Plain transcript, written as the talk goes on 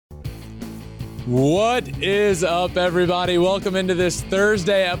What is up, everybody? Welcome into this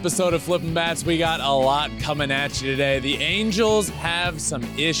Thursday episode of Flippin' Bats. We got a lot coming at you today. The Angels have some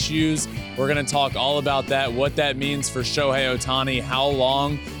issues. We're going to talk all about that, what that means for Shohei Ohtani, how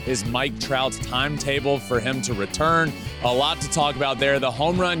long is Mike Trout's timetable for him to return. A lot to talk about there. The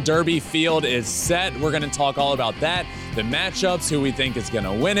home run derby field is set. We're going to talk all about that. The matchups, who we think is going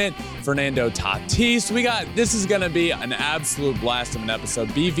to win it. Fernando Tatis. This is going to be an absolute blast of an episode.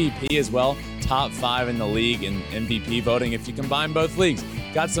 BVP as well. Top 5 in the league in MVP voting if you combine both leagues.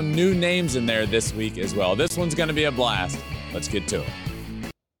 Got some new names in there this week as well. This one's going to be a blast. Let's get to it.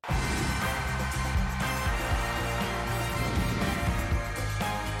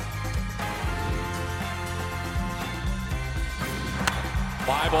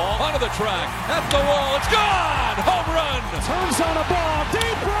 Fly ball onto the track, at the wall, it's gone! Home run! Turns on a ball,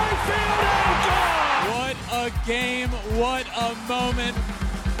 deep right field, and gone! What a game, what a moment.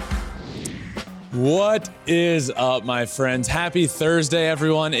 What is up, my friends? Happy Thursday,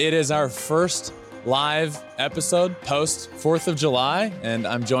 everyone. It is our first live episode post 4th of July, and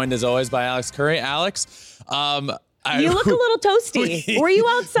I'm joined as always by Alex Curry. Alex, you look a little toasty. Were you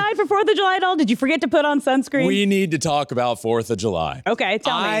outside for 4th of July at all? Did you forget to put on sunscreen? We need to talk about 4th of July. Okay,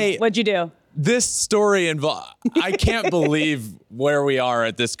 tell me. What'd you do? This story I can't believe where we are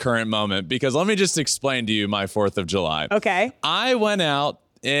at this current moment, because let me just explain to you my 4th of July. Okay. I went out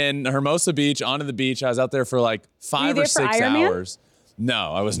in Hermosa Beach, onto the beach. I was out there for like 5 or 6 hours.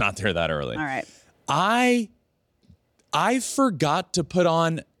 No, I was not there that early. All right. I forgot to put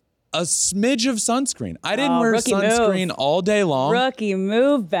on a smidge of sunscreen. I didn't wear sunscreen all day long. Rookie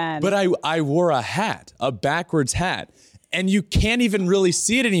move, Ben. But I wore a hat, a backwards hat. And you can't even really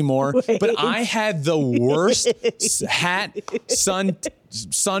see it anymore. Wait. But I had the worst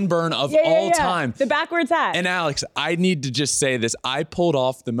sunburn of all time. The backwards hat. And Alex, I need to just say this. I pulled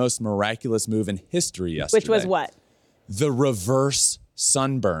off the most miraculous move in history yesterday. Which was what? The reverse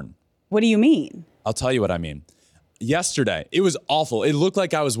sunburn. What do you mean? I'll tell you what I mean. Yesterday, it was awful. It looked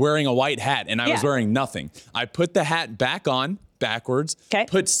like I was wearing a white hat and I was wearing nothing. I put the hat back on backwards,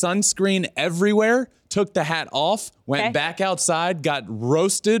 put sunscreen everywhere, took the hat off, went back outside, got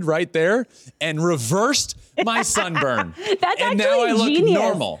roasted right there, and reversed my sunburn. That's and actually now I look genius.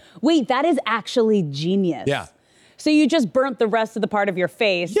 normal. Wait, that is actually genius. Yeah. So you just burnt the rest of the part of your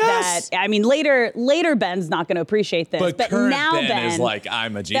face. Yes. That, I mean, later Ben's not going to appreciate this. But current now Ben is like,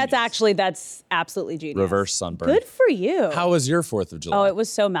 I'm a genius. That's absolutely genius. Reverse sunburn. Good for you. How was your 4th of July? Oh, it was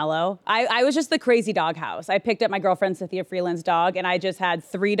so mellow. I was just the crazy dog house. I picked up my girlfriend Cynthia Freeland's dog, and I just had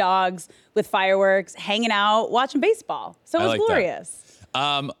 3 dogs with fireworks, hanging out, watching baseball. So it was glorious.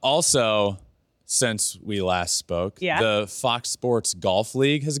 Also, since we last spoke, the Fox Sports Golf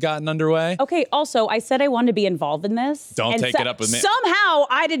League has gotten underway. Okay, also, I said I wanted to be involved in this. Don't take it up with me. Somehow,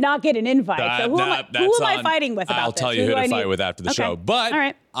 I did not get an invite. So who am I fighting with about I'll this? tell you who to fight with after the show. But all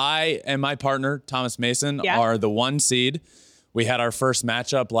right. I and my partner, Thomas Mason, are the 1 seed. We had our first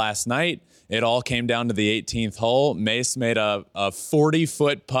matchup last night. It all came down to the 18th hole. Mace made a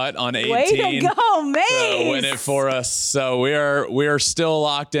 40-foot putt on 18. Way to go, Mace! To win it for us. So we are still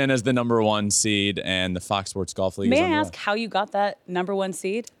locked in as the number 1 seed, and the Fox Sports Golf League is May I underway. ask how you got that number 1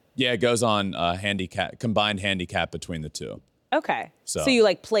 seed? Yeah, it goes on combined handicap between the two. Okay. So you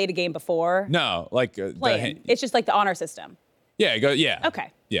like played a game before? No, like it's just like the honor system. Yeah, yeah.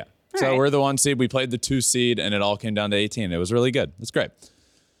 Okay. Yeah. All so right. we're the 1 seed. We played the 2 seed, and it all came down to 18. It was really good. It's great.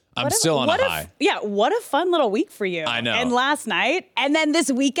 I'm still on a high. What a fun little week for you. I know. And last night, and then this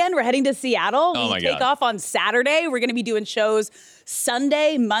weekend, we're heading to Seattle. Oh my We take God. off on Saturday. We're going to be doing shows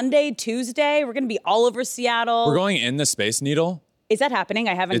Sunday, Monday, Tuesday. We're going to be all over Seattle. We're going in the Space Needle. Is that happening?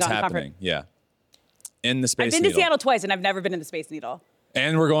 I haven't It's gotten happening. Yeah. In the Space I've been Needle. to Seattle twice, and I've never been in the Space Needle.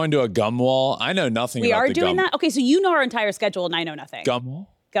 And we're going to a gum wall. I know nothing We about are the doing gum. that? Okay, so you know our entire schedule, and I know nothing. Gum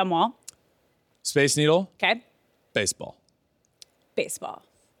wall? Gum wall. Space Needle? Okay. Baseball. Baseball.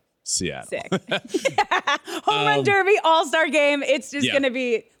 Seattle. Sick. Home Run Derby, All-Star Game. It's just going to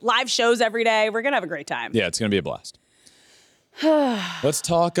be live shows every day. We're going to have a great time. Yeah, it's going to be a blast. Let's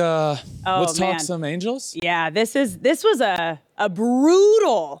talk some Angels. Yeah, this was a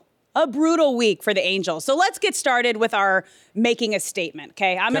brutal week for the Angels. So let's get started with our making a statement,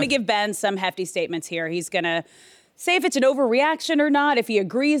 okay? I'm going to give Ben some hefty statements here. He's going to say if it's an overreaction or not, if he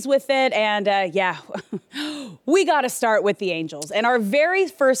agrees with it. And we got to start with the Angels. And our very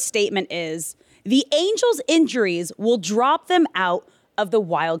first statement is the Angels' injuries will drop them out of the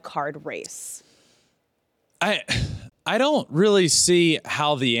wild card race. I don't really see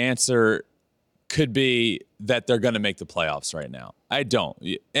how the answer could be that they're going to make the playoffs right now. I don't.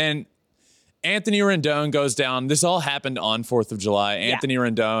 And Anthony Rendon goes down. This all happened on 4th of July. Anthony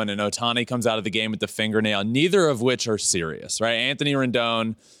Rendon and Ohtani comes out of the game with the fingernail, neither of which are serious, right? Anthony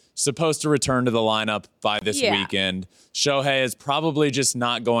Rendon supposed to return to the lineup by this weekend. Shohei is probably just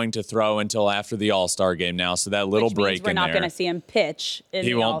not going to throw until after the All-Star game now, so that little break in there. We're not going to see him pitch in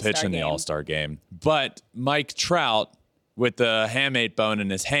the All-Star game. He won't pitch in the All-Star game. But Mike Trout, with the hamate bone in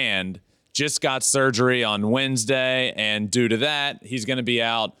his hand, just got surgery on Wednesday, and due to that, he's going to be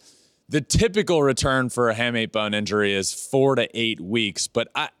out. The typical return for a hamate bone injury is 4 to 8 weeks, but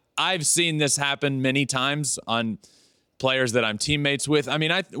I've seen this happen many times on players that I'm teammates with. I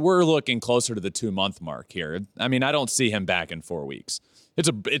mean, we're looking closer to the 2-month mark here. I mean, I don't see him back in 4 weeks.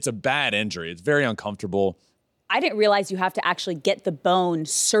 It's a bad injury. It's very uncomfortable. I didn't realize you have to actually get the bone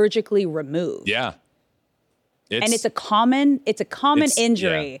surgically removed. Yeah. It's a common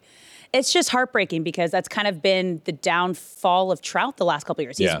injury. Yeah. It's just heartbreaking because that's kind of been the downfall of Trout the last couple of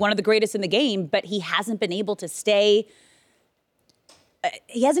years. He's one of the greatest in the game, but he hasn't been able to stay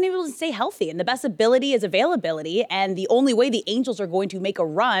healthy, and the best ability is availability. And the only way the Angels are going to make a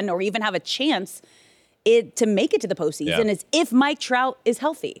run or even have a chance to make it to the postseason is if Mike Trout is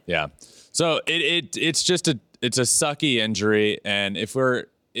healthy. Yeah. So it's a sucky injury, and if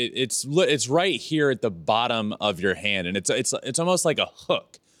it's right here at the bottom of your hand, and it's almost like a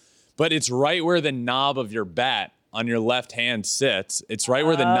hook, but it's right where the knob of your bat on your left hand sits. It's right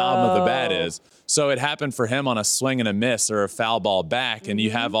where the knob of the bat is. So it happened for him on a swing and a miss or a foul ball back, and you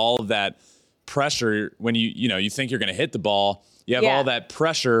have all of that pressure when you think you're going to hit the ball. You have all that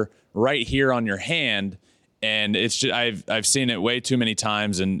pressure right here on your hand, and it's just I've seen it way too many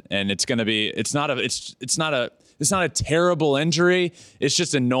times, and it's going to be it's not a terrible injury. It's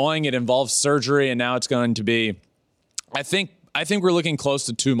just annoying. It involves surgery, and now it's going to be. I think we're looking close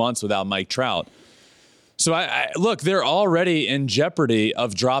to 2 months without Mike Trout. So look, they're already in jeopardy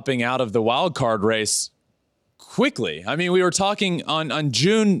of dropping out of the wild card race quickly. I mean, we were talking on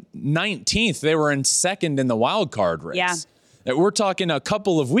June 19th, they were in second in the wild card race. Yeah. We're talking a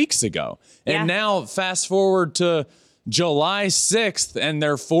couple of weeks ago. And now fast forward to July 6th, and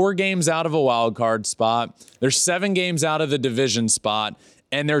they're 4 games out of a wild card spot. They're 7 games out of the division spot,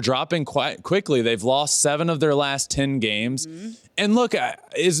 and they're dropping quite quickly. They've lost 7 of their last 10 games. Mm-hmm. And look,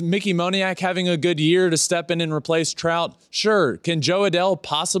 is Mickey Moniak having a good year to step in and replace Trout? Sure. Can Joe Adell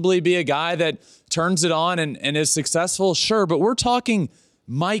possibly be a guy that turns it on and is successful? Sure. But we're talking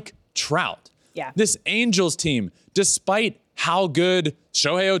Mike Trout. Yeah. This Angels team, despite how good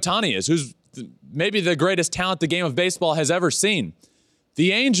Shohei Ohtani is, who's maybe the greatest talent the game of baseball has ever seen,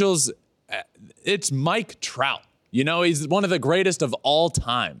 the Angels, it's Mike Trout. You know, he's one of the greatest of all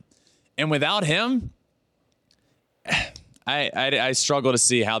time. And without him, I struggle to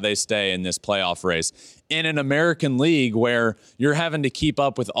see how they stay in this playoff race in an American League where you're having to keep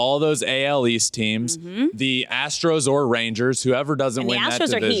up with all those AL East teams, the Astros or Rangers, whoever doesn't win that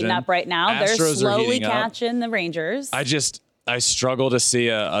division. The Astros are heating up right now. They're slowly catching the Rangers. I struggle to see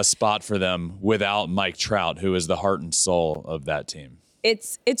a spot for them without Mike Trout, who is the heart and soul of that team.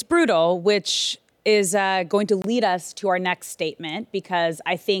 It's brutal, which is going to lead us to our next statement, because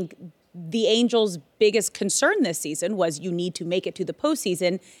I think the Angels' biggest concern this season was you need to make it to the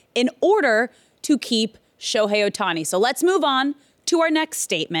postseason in order to keep Shohei Ohtani. So let's move on to our next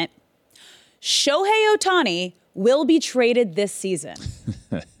statement. Shohei Ohtani will be traded this season.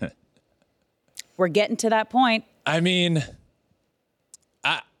 We're getting to that point. I mean,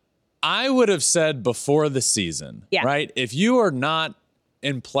 I would have said before the season, right? If you are not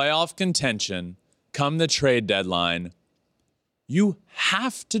in playoff contention come the trade deadline, you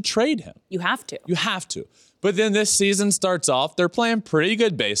have to trade him. You have to. You have to. But then this season starts off, they're playing pretty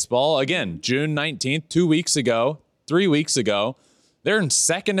good baseball. Again, June 19th, 3 weeks ago, they're in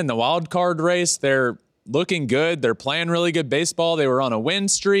second in the wild card race. They're looking good. They're playing really good baseball. They were on a win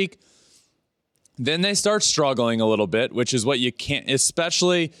streak. Then they start struggling a little bit, which is what you can't,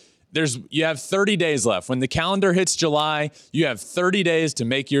 especially you have 30 days left. When the calendar hits July, you have 30 days to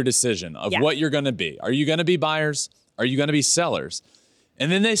make your decision of what you're going to be. Are you going to be buyers? Are you going to be sellers?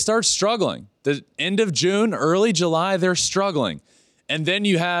 And then they start struggling. The end of June, early July, they're struggling. And then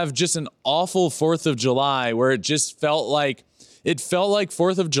you have just an awful 4th of July where it just felt like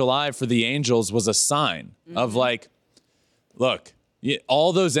 4th of July for the Angels was a sign of like, look,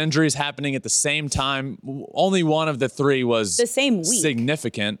 all those injuries happening at the same time. Only one of the 3 was the same week.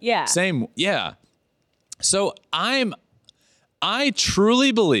 Significant. Yeah. So I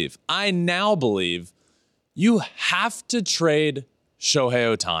truly believe, I now believe, you have to trade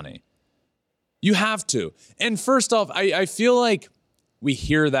Shohei Ohtani. You have to. And first off, I feel like we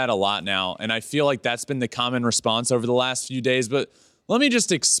hear that a lot now, and I feel like that's been the common response over the last few days. But let me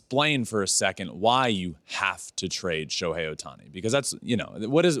just explain for a second why you have to trade Shohei Ohtani, because that's,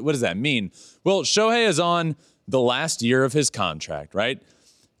 what does that mean? Well, Shohei is on the last year of his contract, right?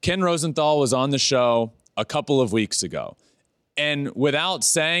 Ken Rosenthal was on the show a couple of weeks ago, and without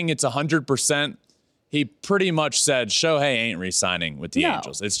saying it's 100%, he pretty much said Shohei ain't re-signing with the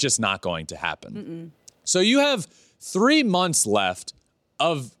Angels. It's just not going to happen. So you have 3 months left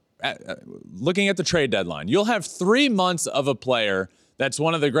of looking at the trade deadline. You'll have 3 months of a player that's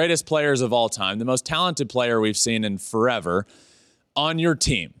one of the greatest players of all time, the most talented player we've seen in forever, on your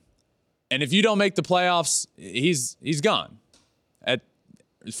team. And if you don't make the playoffs, he's gone. At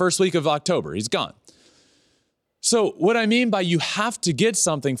first week of October, he's gone. So what I mean by you have to get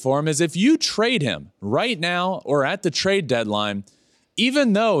something for him is if you trade him right now or at the trade deadline,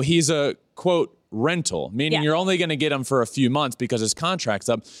 even though he's a, quote, rental, meaning you're only going to get him for a few months because his contract's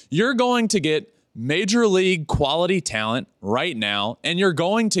up, you're going to get major league quality talent right now, and you're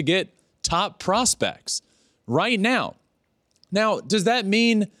going to get top prospects right now. Now, does that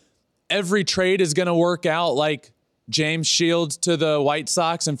mean every trade is going to work out like James Shields to the White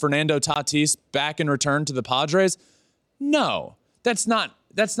Sox and Fernando Tatis back in return to the Padres? No, that's not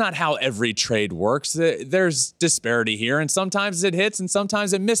how every trade works. There's disparity here, and sometimes it hits and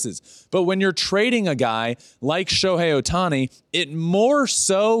sometimes it misses. But when you're trading a guy like Shohei Ohtani, it more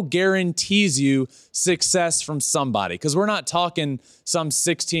so guarantees you success from somebody, because we're not talking some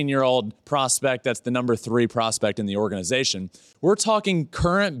 16-year-old prospect that's the number 3 prospect in the organization. We're talking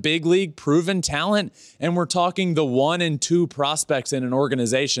current big league proven talent, and we're talking the 1 and 2 prospects in an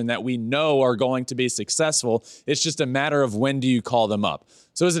organization that we know are going to be successful. It's just a matter of when do you call them up.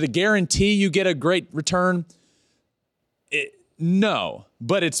 So is it a guarantee you get a great return? No,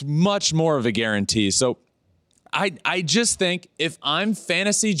 but it's much more of a guarantee. So I just think if I'm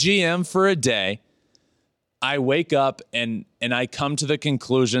fantasy GM for a day, I wake up and I come to the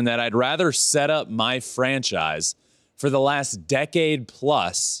conclusion that I'd rather set up my franchise for the last decade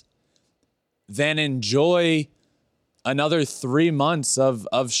plus than enjoy another 3 months of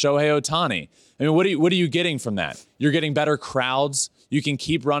Shohei Ohtani. I mean, what are you getting from that? You're getting better crowds. You can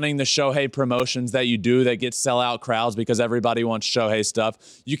keep running the Shohei promotions that you do that get sellout crowds because everybody wants Shohei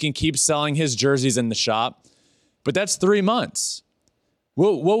stuff. You can keep selling his jerseys in the shop. But that's 3 months.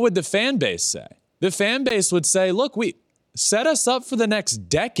 What would the fan base say? The fan base would say, look, we set us up for the next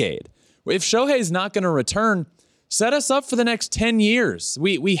decade. If Shohei's not going to return, set us up for the next 10 years.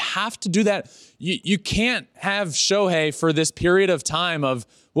 We have to do that. You can't have Shohei for this period of time of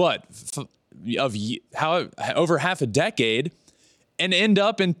over half a decade and end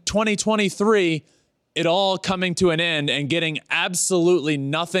up in 2023, it all coming to an end and getting absolutely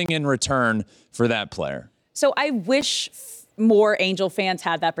nothing in return for that player. So I wish more Angel fans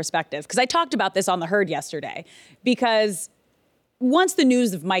had that perspective, because I talked about this on The Herd yesterday, because once the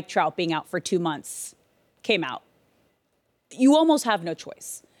news of Mike Trout being out for 2 months came out, you almost have no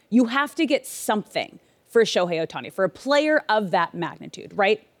choice. You have to get something for Shohei Ohtani, for a player of that magnitude,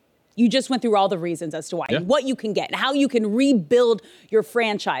 right? You just went through all the reasons as to why, and what you can get, and how you can rebuild your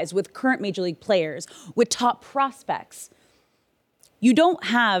franchise with current major league players, with top prospects. You don't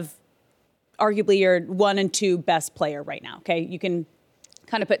have arguably your 1 and 2 best player right now, okay? You can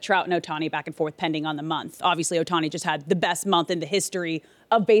kind of put Trout and Ohtani back and forth pending on the month. Obviously, Ohtani just had the best month in the history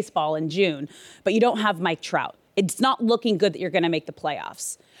of baseball in June, but you don't have Mike Trout. It's not looking good that you're going to make the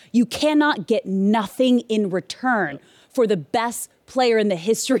playoffs. You cannot get nothing in return for the best player in the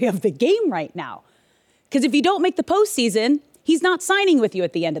history of the game right now. Because if you don't make the postseason, he's not signing with you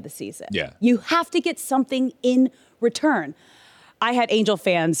at the end of the season. Yeah. You have to get something in return. I had Angel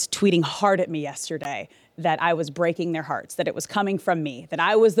fans tweeting hard at me yesterday that I was breaking their hearts, that it was coming from me, that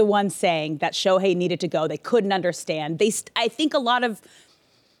I was the one saying that Shohei needed to go. They couldn't understand. I think a lot of,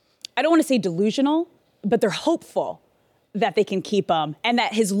 I don't want to say delusional, but they're hopeful that they can keep him, and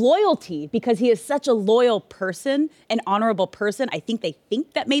that his loyalty, because he is such a loyal person, an honorable person, I think they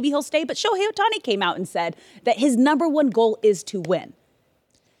think that maybe he'll stay. But Shohei Ohtani came out and said that his number one goal is to win.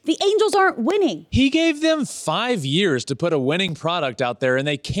 The Angels aren't winning. He gave them 5 years to put a winning product out there, and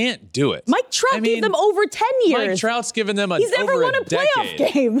they can't do it. Mike Trout gave them over 10 years. Mike Trout's given them He's never over won a playoff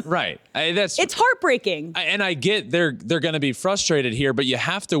decade. game. Right. It's heartbreaking. And I get they're going to be frustrated here, but you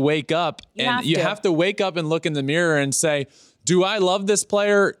have to wake up you have to wake up and look in the mirror and say, do I love this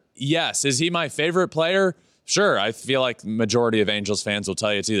player? Yes. Is he my favorite player? Sure. I feel like the majority of Angels fans will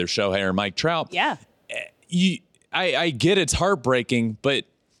tell you it's either Shohei or Mike Trout. Yeah. I get it's heartbreaking, but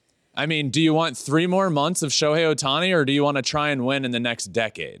I mean, do you want 3 more months of Shohei Ohtani, or do you want to try and win in the next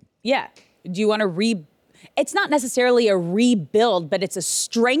decade? Yeah. Do you want to it's not necessarily a rebuild, but it's a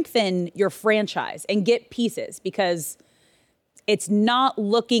strengthen your franchise and get pieces, because it's not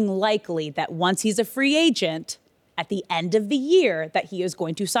looking likely that once he's a free agent at the end of the year that he is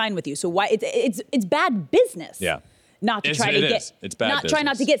going to sign with you. So why it's bad business. Yeah. Not to try to get it's bad not business. try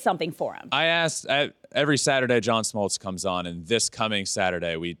not to get something for him. I asked every Saturday John Smoltz comes on, and this coming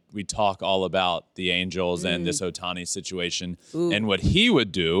Saturday we talk all about the Angels and this Ohtani situation and what he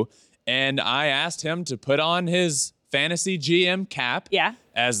would do. And I asked him to put on his fantasy GM cap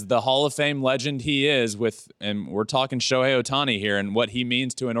as the Hall of Fame legend he is and we're talking Shohei Ohtani here and what he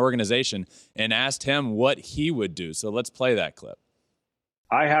means to an organization, and asked him what he would do. So let's play that clip.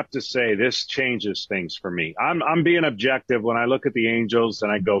 I have to say this changes things for me. I'm being objective when I look at the Angels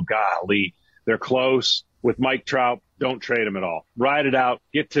and I go, golly, they're close with Mike Trout. Don't trade him at all. Ride it out,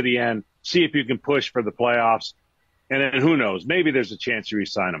 get to the end, see if you can push for the playoffs. And then who knows, maybe there's a chance you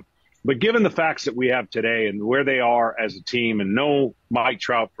re-sign him. But given the facts that we have today and where they are as a team and no Mike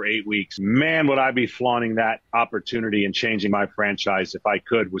Trout for 8 weeks, man, would I be flaunting that opportunity and changing my franchise if I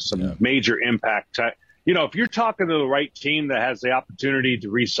could with some major impact. If you're talking to the right team that has the opportunity to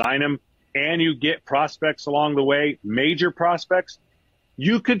re-sign him and you get prospects along the way, major prospects,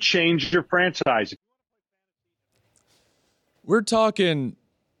 you could change your franchise. We're talking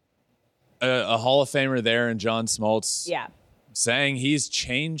a Hall of Famer there in John Smoltz saying he's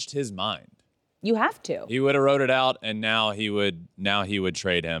changed his mind. You have to. He would have wrote it out, and now he would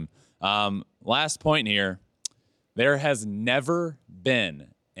trade him. Last point here. There has never been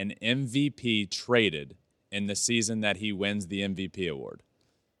an MVP traded in the season that he wins the MVP award.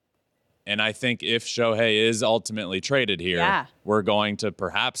 And I think if Shohei is ultimately traded here, we're going to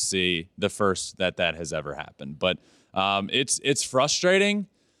perhaps see the first that has ever happened. But it's frustrating.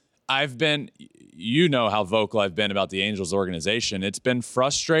 You know how vocal I've been about the Angels organization. It's been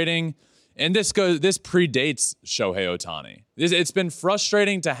frustrating. And this predates Shohei Ohtani. It's been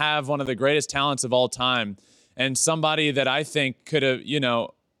frustrating to have one of the greatest talents of all time and somebody that I think could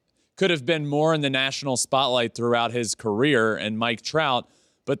have been more in the national spotlight throughout his career, and Mike Trout,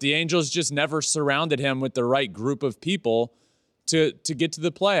 but the Angels just never surrounded him with the right group of people to get to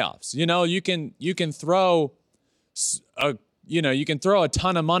the playoffs. You can throw a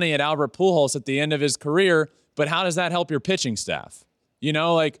ton of money at Albert Pujols at the end of his career, but how does that help your pitching staff?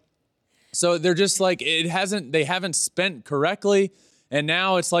 So they're just like, they haven't spent correctly. And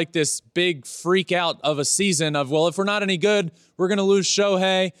now it's like this big freak out of a season of, well, if we're not any good, we're going to lose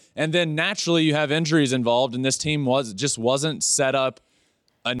Shohei. And then naturally you have injuries involved, and this team wasn't set up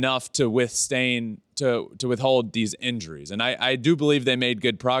enough to withhold these injuries. And I do believe they made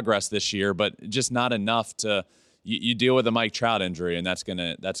good progress this year, but just not enough to you deal with a Mike Trout injury, and that's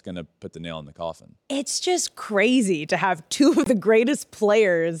gonna put the nail in the coffin. It's just crazy to have two of the greatest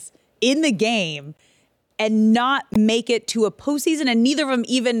players in the game and not make it to a postseason, and neither of them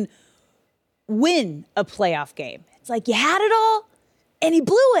even win a playoff game. It's like you had it all, and he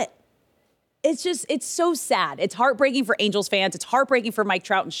blew it. It's so sad. It's heartbreaking for Angels fans. It's heartbreaking for Mike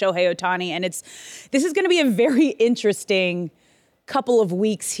Trout and Shohei Ohtani, and this is going to be a very interesting couple of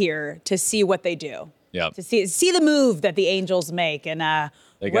weeks here to see what they do. Yeah. To see the move that the Angels make, and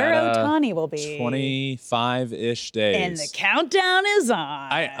where Ohtani will be. 25-ish days. And the countdown is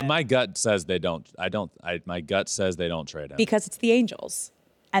on. My gut says they don't. My gut says they don't trade him. Because it's the Angels.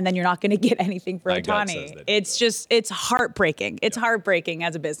 And then you're not going to get anything for Ohtani. It's heartbreaking. It's heartbreaking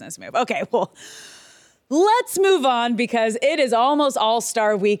as a business move. Okay, well, let's move on because it is almost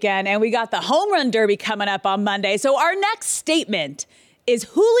All-Star Weekend, and we got the Home Run Derby coming up on Monday. So our next statement is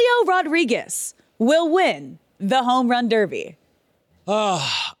Julio Rodriguez will win the Home Run Derby.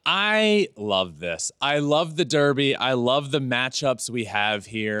 I love this. I love the Derby. I love the matchups we have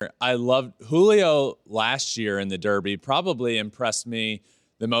here. I loved Julio last year in the Derby, probably impressed me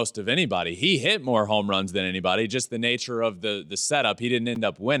the most of anybody. He hit more home runs than anybody, just the nature of the setup. He didn't end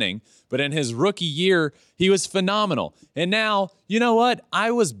up winning. But in his rookie year, he was phenomenal. And now, you know what? I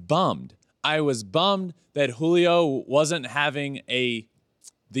was bummed. That Julio wasn't having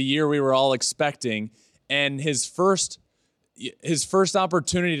the year we were all expecting, and his first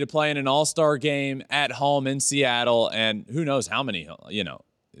opportunity to play in an all-star game at home in Seattle, and who knows how many,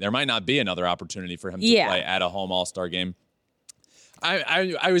 there might not be another opportunity for him to play at a home all-star game.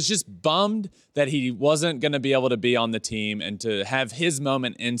 I was just bummed that he wasn't going to be able to be on the team and to have his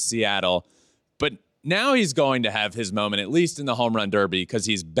moment in Seattle. But now he's going to have his moment, at least in the Home Run Derby, because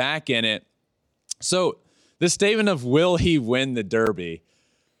he's back in it. So the statement of will he win the Derby,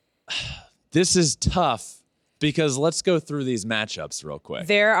 this is tough. Because let's go through these matchups real quick.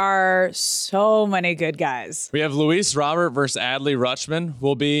 There are so many good guys. We have Luis Robert versus Adley Rutschman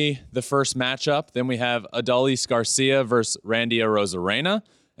will be the first matchup. Then we have Adolis Garcia versus Randy Arozarena.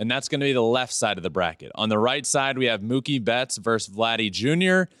 and that's going to be the left side of the bracket. On the right side, we have Mookie Betts versus Vladdy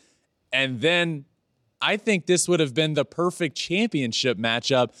Jr., and then I think this would have been the perfect championship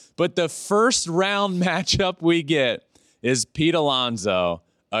matchup, but the first round matchup we get is Pete Alonso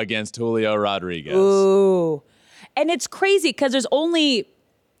against Julio Rodriguez. Ooh. And it's crazy because there's only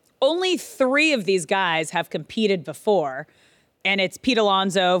 3 of these guys have competed before, and it's Pete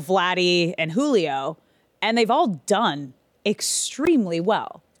Alonso, Vladdy, and Julio, and they've all done extremely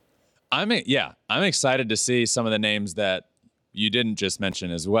well. I'm excited to see some of the names that you didn't just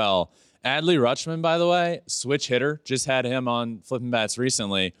mention as well. Adley Rutschman, by the way, switch hitter, just had him on Flippin' Bats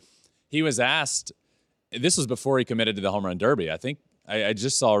recently. He was asked, this was before he committed to the home run derby. I think I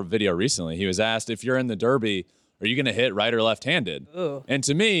just saw a video recently. He was asked, if you're in the derby, are you going to hit right or left-handed? Ooh. And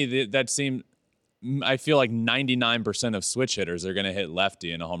to me, that seemed, I feel like 99% of switch hitters are going to hit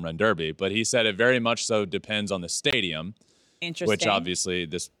lefty in a home run derby. But he said it very much so depends on the stadium. Interesting. Which obviously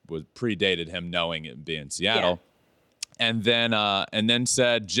this was predated him knowing it being Seattle. Yeah. And then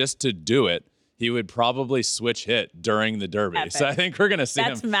said just to do it, he would probably switch hit during the derby. Epic. So I think we're going to see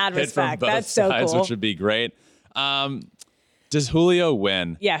That's him mad hit respect. from both That's so sides, cool. which would be great. Does Julio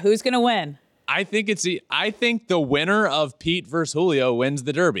win? Yeah, who's going to win? I think the winner of Pete versus Julio wins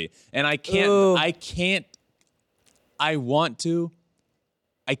the derby. And I can't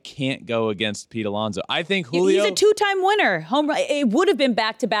go against Pete Alonso. I think Julio. He's a 2-time winner. It would have been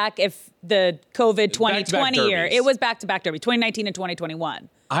back-to-back if the COVID 2020 year. It was back-to-back derby, 2019 and 2021.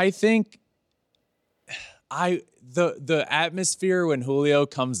 I think the atmosphere when Julio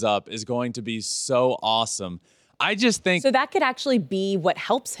comes up is going to be so awesome. I just think so that could actually be what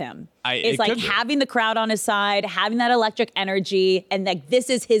helps him. It's like having the crowd on his side, having that electric energy, and like this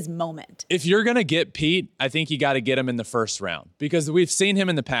is his moment. If you're going to get Pete, I think you got to get him in the first round because we've seen him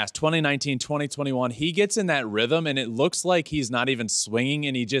in the past, 2019, 2021. He gets in that rhythm and it looks like he's not even swinging.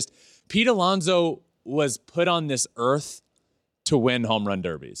 And Pete Alonso was put on this earth to win home run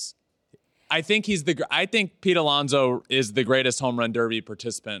derbies. I think Pete Alonso is the greatest home run derby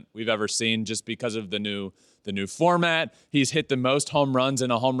participant we've ever seen just because of the new format. He's hit the most home runs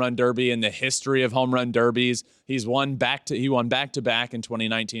in a home run derby in the history of home run derbies. He won back-to-back in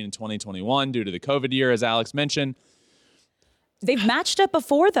 2019 and 2021 due to the COVID year, as Alex mentioned. They've matched up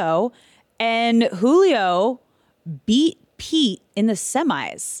before, though, and Julio beat Pete in the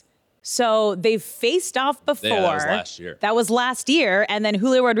semis. So they've faced off before. Yeah, that was last year. That was last year, and then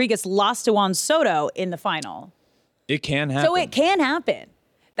Julio Rodriguez lost to Juan Soto in the final. It can happen. So it can happen.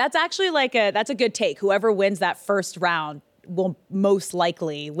 That's actually that's a good take. Whoever wins that first round will most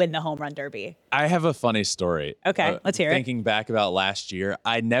likely win the home run derby. I have a funny story. Okay, let's hear it. Thinking back about last year,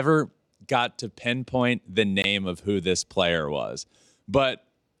 I never got to pinpoint the name of who this player was. But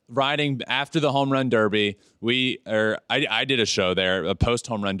riding after the home run derby, I did a show there, a post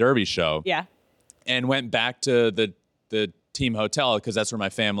home run derby show. Yeah. And went back to the team hotel because that's where my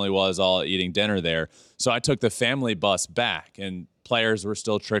family was all eating dinner there. So I took the family bus back and players were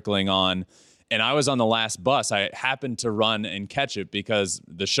still trickling on. And I was on the last bus. I happened to run and catch it because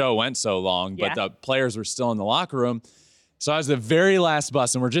the show went so long, but the players were still in the locker room. So I was the very last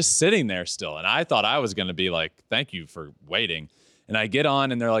bus and we're just sitting there still. And I thought I was going to be like, thank you for waiting. And I get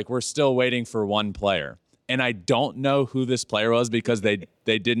on and they're like, we're still waiting for one player. And I don't know who this player was because they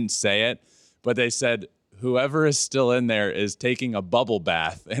didn't say it, but they said, whoever is still in there is taking a bubble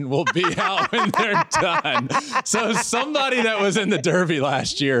bath and will be out when they're done. So somebody that was in the Derby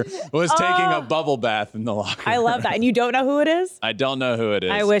last year was taking a bubble bath in the locker room. I love that. And you don't know who it is? I don't know who it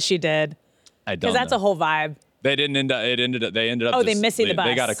is. I wish you did. I don't Because that's a whole vibe. They didn't end up. They ended up. Oh, they missing the bus.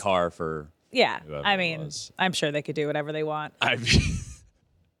 They got a car for. Yeah. I it mean, was. I'm sure they could do whatever they want.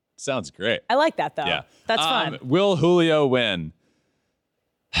 Sounds great. I like that though. Yeah. That's fun. Will Julio win?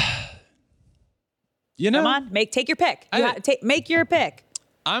 Come on, take your pick. Make your pick.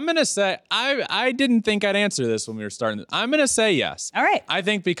 I'm going to say, I didn't think I'd answer this when we were starting. I'm going to say yes. All right. I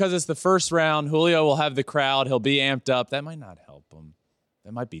think because it's the first round, Julio will have the crowd. He'll be amped up. That might not help him.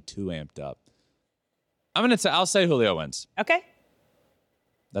 That might be too amped up. I'll say Julio wins. Okay.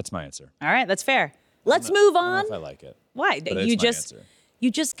 That's my answer. All right, that's fair. Let's move on. I don't know if I like it. Why? But You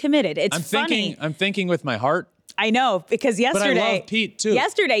just committed. It's funny. I'm thinking with my heart. I know, because yesterday. But I love Pete too.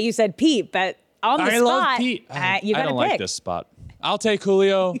 Yesterday you said Pete, but on the spot. I love Pete. You got to I don't pick. like this spot. I'll take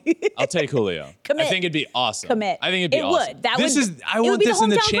Julio. Commit. I think it'd be awesome. Commit. I think it'd be awesome. Would. I it would want be this the in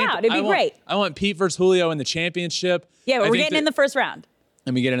the hometown champ. crowd. It'd be great. I want Pete versus Julio in the championship. Yeah, but we're getting in the first round.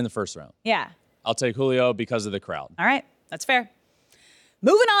 And we get it in the first round. Yeah. I'll take Julio because of the crowd. All right, that's fair.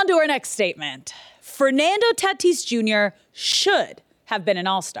 Moving on to our next statement. Fernando Tatis Jr. should have been an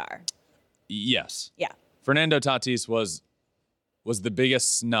all-star. Yes. Yeah. Fernando Tatis was was the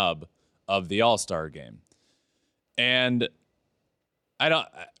biggest snub of the All-Star game. And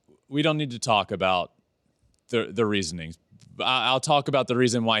we don't need to talk about the reasonings. I'll talk about the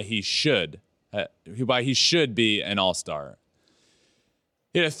reason why he should be an All-Star.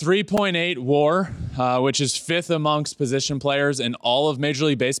 He had a 3.8 WAR, which is fifth amongst position players in all of Major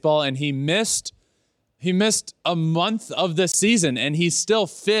League Baseball, and he missed a month of the season, and he's still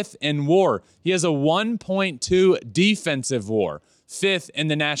fifth in WAR. He has a 1.2 defensive WAR, fifth in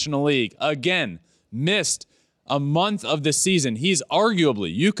the National League. Again, missed a month of the season. He's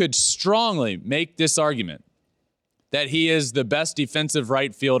arguably, you could strongly make this argument that he is the best defensive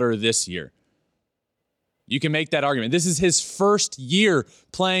right fielder this year. You can make that argument. This is his first year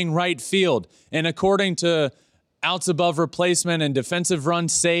playing right field. And according to outs above replacement and defensive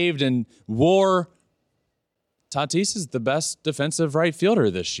runs saved and WAR, Tatis is the best defensive right fielder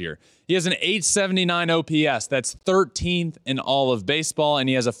this year. He has an 879 OPS. That's 13th in all of baseball. And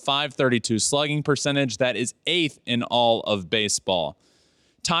he has a 532 slugging percentage. That is 8th in all of baseball.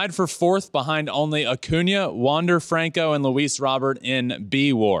 Tied for fourth behind only Acuna, Wander Franco, and Luis Robert in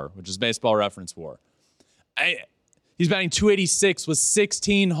B WAR, which is baseball reference WAR. He's batting .286 with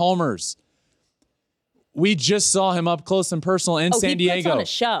 16 homers. We just saw him up close and personal in San Diego. He puts on a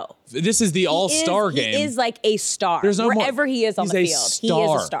show. This is the All-Star game. He is like a star. There's no wherever he is on the field. He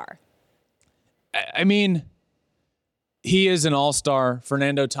is a star. I mean, he is an All-Star.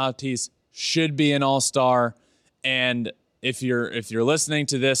 Fernando Tatis should be an All-Star. And if you're listening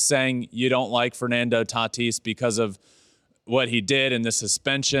to this saying you don't like Fernando Tatis because of what he did in the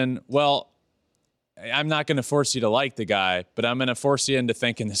suspension, well, I'm not going to force you to like the guy, but I'm going to force you into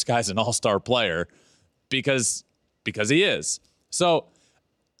thinking this guy's an all-star player because he is. So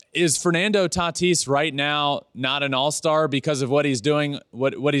is Fernando Tatis right now not an all-star because of what he's doing,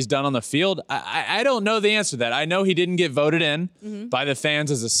 what he's done on the field? I don't know the answer to that. I know he didn't get voted in by the fans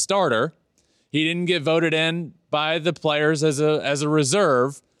as a starter. He didn't get voted in by the players as a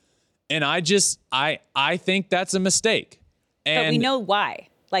reserve. And I think that's a mistake. And but we know why.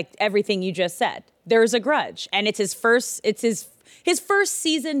 Like everything you just said. There's a grudge, and it's his first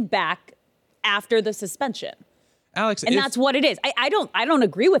season back after the suspension. Alex, and that's what it is. I don't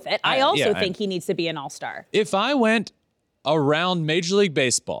agree with it. I also think he needs to be an all-star. If I went around Major League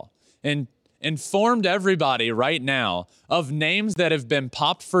Baseball and informed everybody right now of names that have been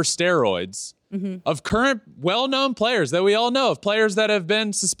popped for steroids, of current well-known players that we all know, of players that have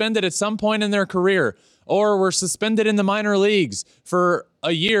been suspended at some point in their career or were suspended in the minor leagues for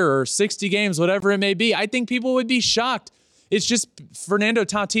a year or 60 games, whatever it may be, I think people would be shocked. It's just Fernando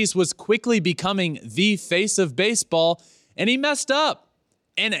Tatis was quickly becoming the face of baseball, and he messed up.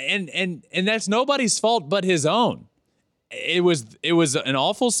 And that's nobody's fault but his own. It was an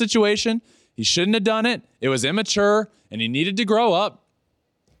awful situation. He shouldn't have done it. It was immature, and he needed to grow up.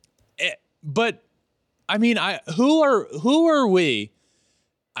 But I mean, who are we?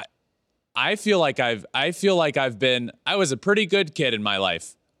 I feel like I was a pretty good kid in my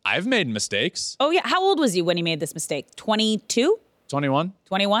life. I've made mistakes. Oh, yeah. How old was you when he made this mistake? 22? 21.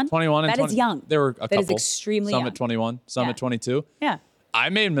 21? 21 and That 20. is young. There were a couple. That is extremely some young. At 21, some at 22. Yeah. I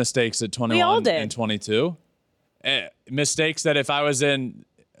made mistakes at 21 We all did. and 22. Mistakes that if I was in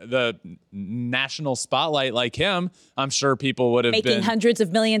the national spotlight like him, I'm sure people would have been making hundreds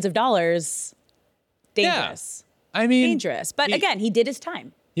of millions of dollars. Dangerous. Yeah. I mean, dangerous. But again, he did his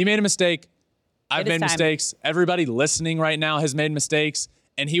time. He made a mistake. I've made mistakes. Everybody listening right now has made mistakes.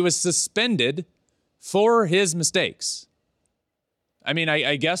 And he was suspended for his mistakes. I mean,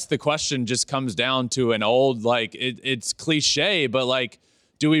 I guess the question just comes down to an old, like, it's cliche, but like,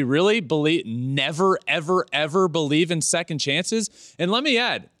 do we really never, ever, ever believe in second chances? And let me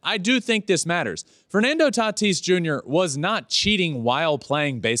add, I do think this matters. Fernando Tatis Jr. was not cheating while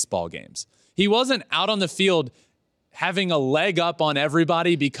playing baseball games. He wasn't out on the field having a leg up on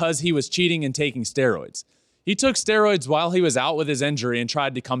everybody because he was cheating and taking steroids. He took steroids while he was out with his injury and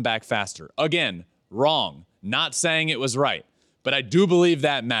tried to come back faster. Again, wrong. Not saying it was right, but I do believe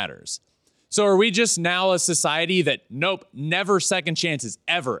that matters. So are we just now a society that, nope, never second chances,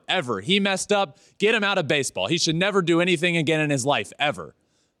 ever, ever. He messed up, get him out of baseball. He should never do anything again in his life, ever.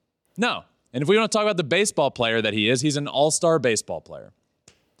 No. And if we want to talk about the baseball player that he is, he's an all-star baseball player.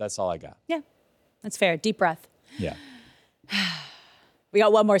 That's all I got. Yeah, that's fair. Deep breath. Yeah. We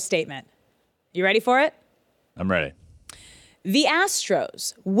got one more statement. You ready for it? I'm ready. The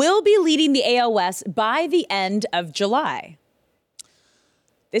Astros will be leading the AL West by the end of July.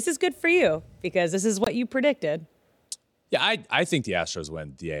 This is good for you because this is what you predicted. Yeah, I think the Astros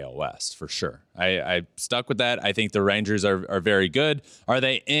win the AL West for sure. I stuck with that. I think the Rangers are very good. Are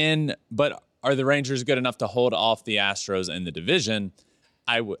they in? But are the Rangers good enough to hold off the Astros in the division?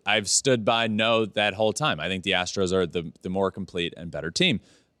 I've stood by no that whole time. I think the Astros are the more complete and better team.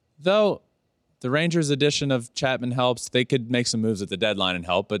 Though the Rangers' addition of Chapman helps. They could make some moves at the deadline and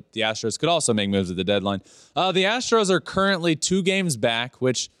help, but the Astros could also make moves at the deadline. The Astros are currently 2 games back,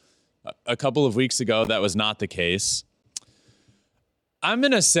 which a couple of weeks ago, that was not the case. I'm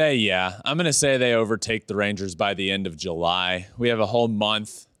going to say, I'm going to say they overtake the Rangers by the end of July. We have a whole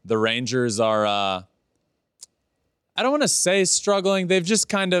month. The Rangers are, I don't want to say struggling. They've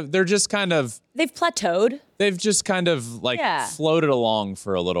plateaued. They've just kind of floated along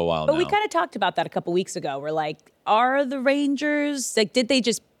for a little while now. But we kind of talked about that a couple weeks ago. We're like, are the Rangers, did they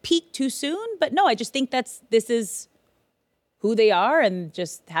just peak too soon? But no, I just think this is who they are and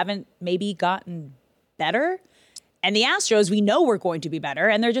just haven't maybe gotten better. And the Astros, we know we're going to be better,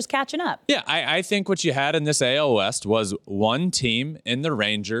 and they're just catching up. Yeah, I think what you had in this AL West was one team in the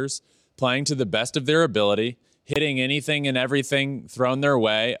Rangers playing to the best of their ability, hitting anything and everything thrown their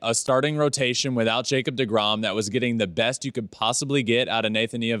way, a starting rotation without Jacob deGrom that was getting the best you could possibly get out of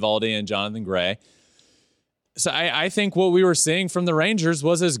Nathan Eovaldi and Jonathan Gray. So I think what we were seeing from the Rangers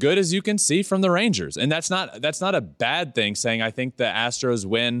was as good as you can see from the Rangers. And that's not a bad thing, saying I think the Astros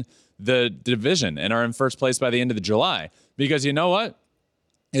win the division and are in first place by the end of the July. Because you know what?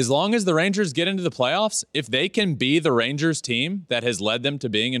 As long as the Rangers get into the playoffs, if they can be the Rangers team that has led them to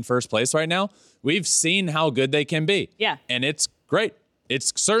being in first place right now, we've seen how good they can be. Yeah. And it's great.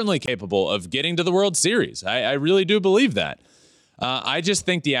 It's certainly capable of getting to the World Series. I really do believe that. I just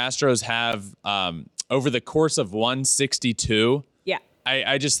think the Astros have, over the course of 162,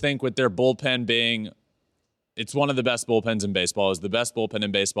 I just think with their bullpen being, it's one of the best bullpens in baseball. It was the best bullpen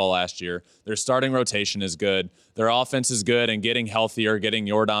in baseball last year. Their starting rotation is good. Their offense is good and getting healthier, getting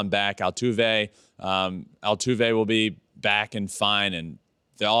Yordan back. Altuve will be back and fine, and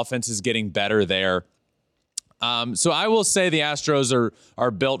the offense is getting better there. So I will say the Astros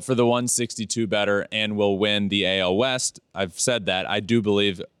are built for the 162 better and will win the AL West. I've said that. I do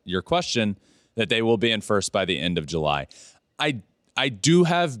believe your question that they will be in first by the end of July. I do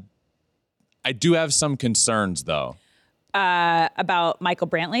have some concerns though. About Michael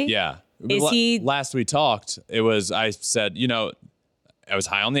Brantley? Yeah. Is he? Last we talked, I said, I was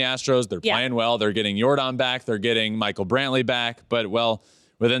high on the Astros. They're playing well. They're getting Yordan back. They're getting Michael Brantley back. But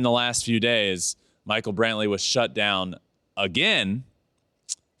within the last few days, Michael Brantley was shut down again.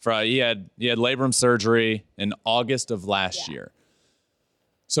 He had labrum surgery in August of last year.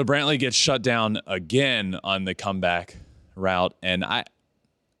 So Brantley gets shut down again on the comeback route, and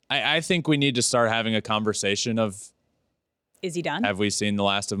I think we need to start having a conversation of, is he done? Have we seen the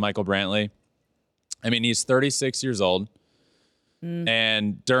last of Michael Brantley? I mean, he's 36 years old.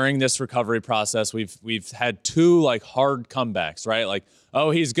 And during this recovery process, we've had 2 hard comebacks, right?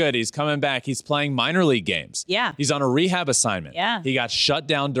 He's good. He's coming back. He's playing minor league games. Yeah. He's on a rehab assignment. Yeah. He got shut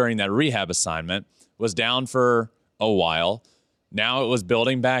down during that rehab assignment, was down for a while. Now it was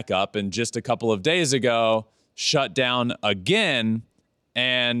building back up. And just a couple of days ago, shut down again.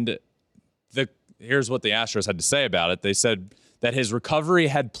 And here's what the Astros had to say about it. They said that his recovery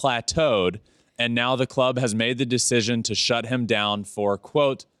had plateaued, and now the club has made the decision to shut him down for,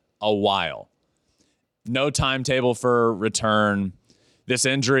 quote, a while. No timetable for return. This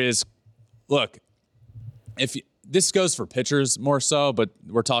injury is, this goes for pitchers more so, but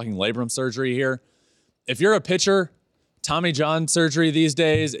we're talking labrum surgery here. If you're a pitcher, Tommy John surgery these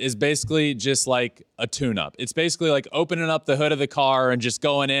days is basically just like a tune-up. It's basically like opening up the hood of the car and just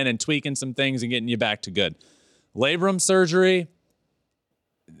going in and tweaking some things and getting you back to good. Labrum surgery,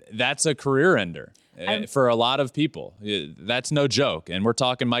 that's a career ender for a lot of people. That's no joke. And we're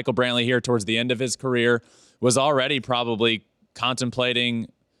talking Michael Brantley here towards the end of his career, was already probably contemplating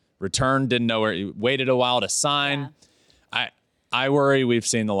return, didn't know where he waited a while to sign. Yeah. I worry we've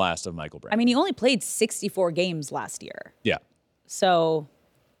seen the last of Michael Brantley. I mean, he only played 64 games last year. Yeah. So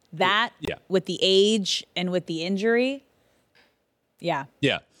that with the age and with the injury, Yeah.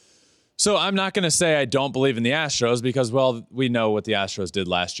 So I'm not going to say I don't believe in the Astros because, we know what the Astros did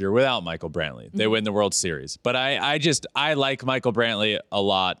last year without Michael Brantley. They win the World Series. But I like Michael Brantley a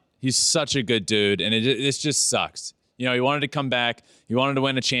lot. He's such a good dude, and it just sucks. He wanted to come back. He wanted to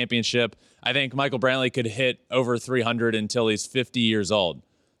win a championship. I think Michael Brantley could hit over 300 until he's 50 years old.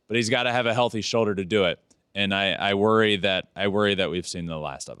 But he's got to have a healthy shoulder to do it. And I worry that we've seen the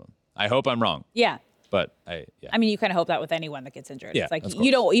last of him. I hope I'm wrong. Yeah. But I mean, you kind of hope that with anyone that gets injured. Yeah, it's like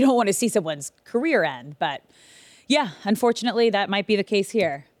you don't want to see someone's career end, but yeah, unfortunately that might be the case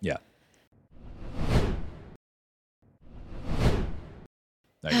here. Yeah.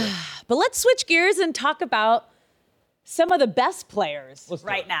 But let's switch gears and talk about some of the best players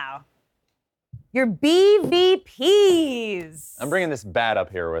now. Your BVPs. I'm bringing this bat up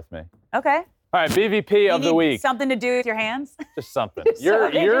here with me. Okay. All right, BVP of the week. Something to do with your hands? Just something.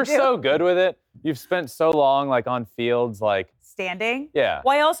 You're so good with it. You've spent so long like on fields like standing. Yeah.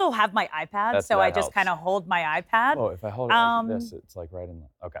 Well, I also have my iPad, so I just kind of hold my iPad. Oh, if I hold it like this, it's like right in the.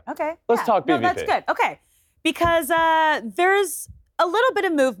 Okay. Okay. Let's talk BVP. No, that's good. Okay. Because there's a little bit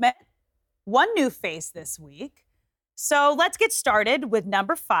of movement. One new face this week. So let's get started with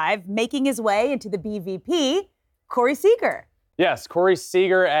number 5, making his way into the BVP, Corey Seager. Yes, Corey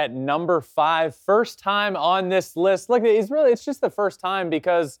Seager at number 5. First time on this list. Look, it's just the first time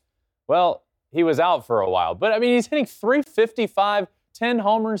because, well, he was out for a while. But, I mean, he's hitting .355, 10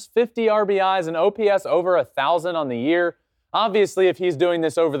 homers, 50 RBIs, and OPS over 1,000 on the year. Obviously, if he's doing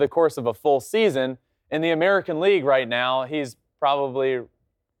this over the course of a full season, in the American League right now, he's probably,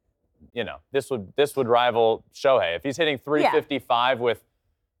 this would rival Shohei. If he's hitting .355 with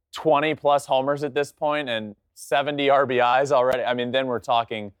 20-plus homers at this point and 70 RBIs already, I mean, then we're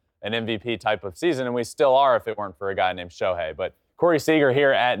talking an MVP type of season, and we still are if it weren't for a guy named Shohei. But Corey Seager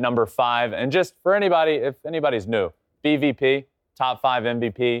here at number 5. And just for anybody, if anybody's new, BVP, top 5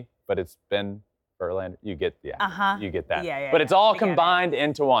 MVP, but it's been Verlander. You get you get that. But it's all combined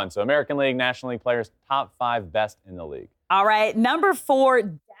into one. So American League, National League players, top 5 best in the league. All right, number 4,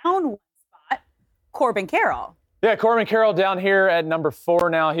 down one spot, Corbin Carroll. Yeah, Corbin Carroll down here at number 4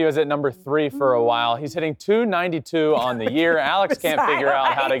 now. He was at number 3 for a while. He's hitting .292 on the year. Alex can't figure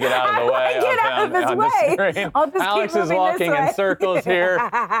out how to get out of the way. Get out of his way. Alex is walking in circles here.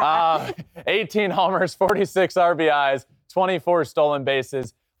 18 homers, 46 RBIs, 24 stolen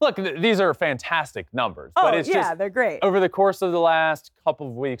bases. Look, these are fantastic numbers. But it's just, they're great. Over the course of the last couple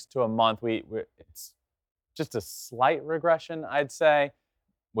of weeks to a month, it's just a slight regression, I'd say,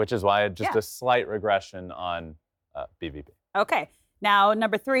 which is why just a slight regression on BVP. Okay. Now,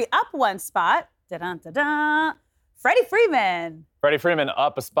 number 3, up one spot. Da-dun-da-dun. Freddie Freeman. Freddie Freeman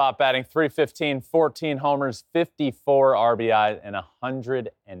up a spot, batting .315, 14 homers, 54 RBIs, and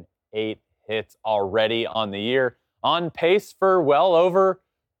 108 hits already on the year. On pace for well over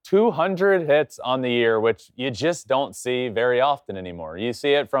 200 hits on the year, which you just don't see very often anymore. You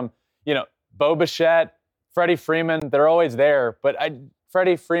see it from, Bo Bichette, Freddie Freeman, they're always there. But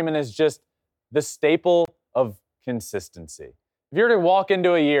Freddie Freeman is just the staple of consistency. If you were to walk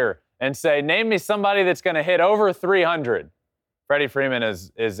into a year and say, name me somebody that's going to hit over 300, Freddie Freeman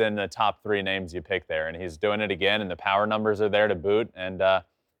is in the top 3 names you pick there. And he's doing it again, and the power numbers are there to boot. And,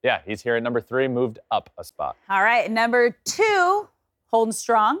 he's here at number 3, moved up a spot. All right, number 2, holding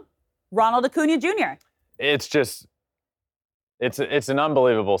strong, Ronald Acuna Jr. It's an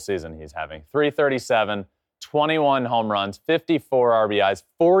unbelievable season he's having. .337, 21 home runs, 54 RBIs,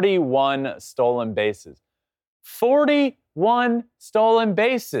 41 stolen bases. 41 stolen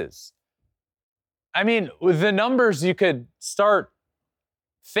bases. I mean, the numbers you could start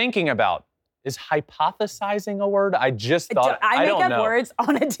thinking about. Is hypothesizing a word? I just thought, I don't know. I make up words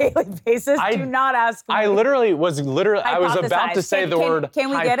on a daily basis. Do not ask me. I was about to say the word can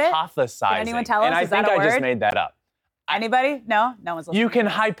we get it? Hypothesizing. Can anyone tell us? And I think I just made that up. Anybody? No? No one's listening. You can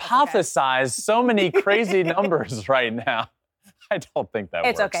hypothesize so many crazy numbers right now. I don't think that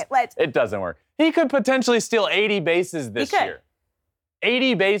works. It's okay. It doesn't work. He could potentially steal 80 bases this year.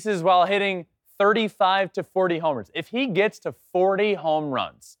 80 bases while hitting 35 to 40 homers. If he gets to 40 home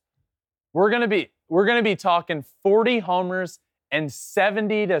runs, we're gonna be talking 40 homers and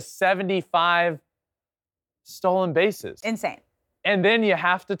 70 to 75 stolen bases. Insane. And then you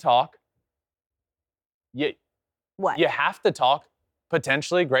have to talk. What? You have to talk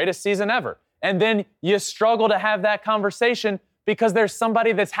potentially greatest season ever. And then you struggle to have that conversation because there's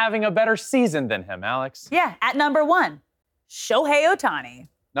somebody that's having a better season than him, Alex. Yeah, at number 1, Shohei Ohtani.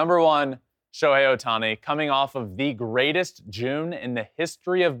 Number 1, Shohei Ohtani, coming off of the greatest June in the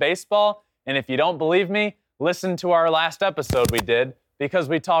history of baseball. And if you don't believe me, listen to our last episode we did because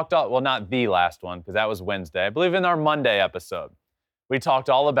we talked, not the last one because that was Wednesday. I believe in our Monday episode, we talked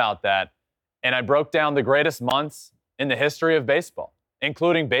all about that. And I broke down the greatest months in the history of baseball,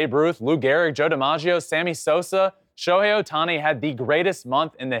 including Babe Ruth, Lou Gehrig, Joe DiMaggio, Sammy Sosa. Shohei Ohtani had the greatest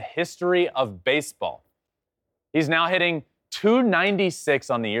month in the history of baseball. He's now hitting .296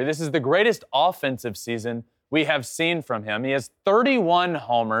 on the year. This is the greatest offensive season we have seen from him. He has 31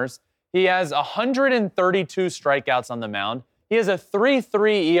 homers. He has 132 strikeouts on the mound. He has a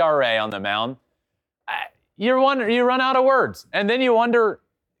 3.3 ERA on the mound. You run out of words. And then you wonder,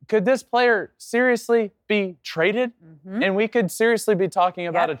 could this player seriously be traded? Mm-hmm. And we could seriously be talking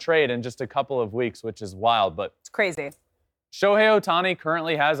about a trade in just a couple of weeks, which is wild. But it's crazy. Shohei Ohtani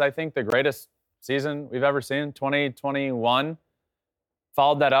currently has, I think, the greatest season we've ever seen, 2021.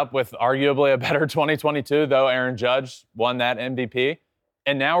 Followed that up with arguably a better 2022, though Aaron Judge won that MVP.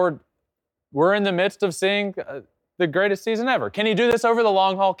 And now we're in the midst of seeing the greatest season ever. Can he do this over the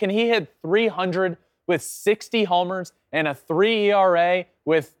long haul? Can he hit 300 with 60 homers and a 3 ERA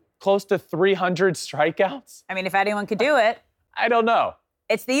with close to 300 strikeouts? I mean, if anyone could do it, I don't know.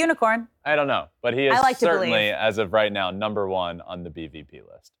 it's the unicorn. I don't know. But he is I like to certainly, believe. as of right now, number one on the BVP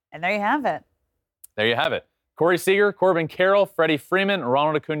list. And there you have it. There you have it. Corey Seager, Corbin Carroll, Freddie Freeman,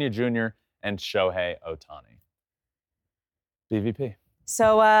 Ronald Acuna Jr., and Shohei Ohtani. BVP.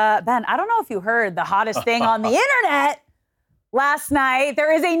 So, Ben, I don't know if you heard the hottest thing on the internet last night.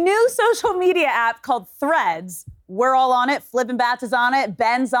 There is a new social media app called Threads. We're all on it. Flippin' Bats is on it.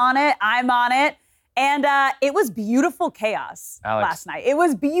 Ben's on it. I'm on it. And it was beautiful chaos Alex. last night. It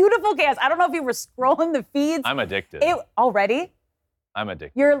was beautiful chaos. I don't know if you were scrolling the feeds. I'm addicted. Already? I'm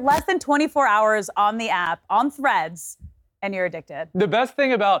addicted. You're less than 24 hours on the app, on Threads, and you're addicted. The best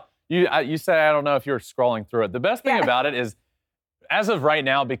thing about you said, I don't know if you were scrolling through it. The best thing about it is, as of right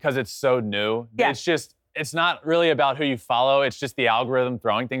now, because it's so new, it's not really about who you follow. It's just the algorithm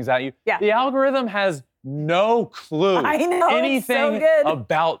throwing things at you. Yeah. The algorithm has no clue anything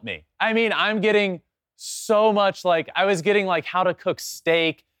about me. I mean, I'm getting so much, I was getting how to cook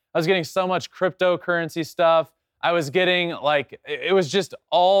steak. I was getting so much cryptocurrency stuff. I was getting it was just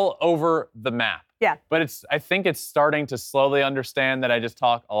all over the map. Yeah. But I think it's starting to slowly understand that I just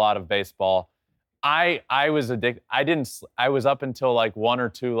talk a lot of baseball. I was addicted. I was up until 1 or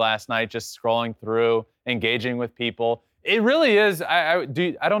 2 last night, just scrolling through, engaging with people. It really is. I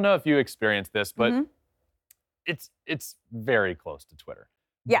don't know if you experienced this, but it's very close to Twitter.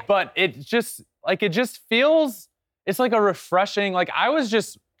 Yeah. But it just feels, it's like a refreshing, I was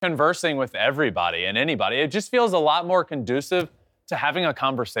just conversing with everybody and anybody. It just feels a lot more conducive to having a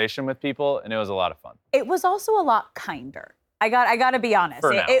conversation with people, and it was a lot of fun. It was also a lot kinder. I got to be honest.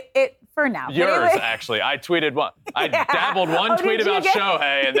 For now. For now. Yours, actually. I tweeted one. I dabbled one tweet about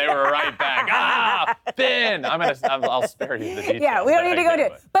Shohei, and they were right back. Ben! I'll spare you the details. Yeah, we don't need to go into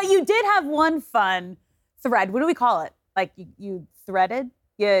it. But you did have one fun thread. What do we call it? You threaded?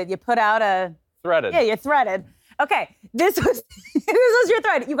 You put out a... Threaded. Yeah, you threaded. Okay, this was your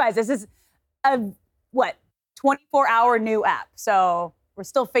thread. You guys, this is a 24-hour new app. So we're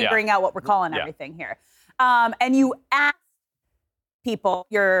still figuring out what we're calling everything here. And you asked people,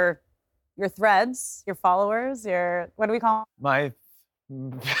 your threads, your followers, what do we call them?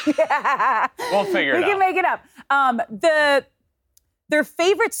 We'll figure it out. We can make it up. Their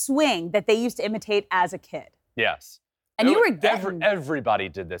favorite swing that they used to imitate as a kid. Yes. And you were getting... Everybody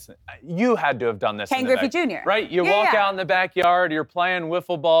did this. You had to have done this. Ken Griffey Jr. Right? You walk out in the backyard, you're playing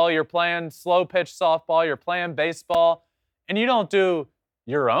wiffle ball, you're playing slow pitch softball, you're playing baseball, and you don't do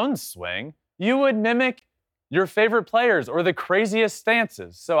your own swing. You would mimic your favorite players or the craziest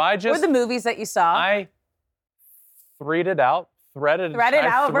stances. So I just... Or the movies that you saw. I threaded it out. We're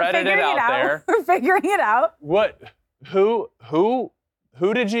figuring it out. There. We're figuring it out.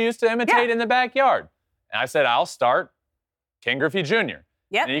 Who did you used to imitate in the backyard? And I said, I'll start. Ken Griffey Jr.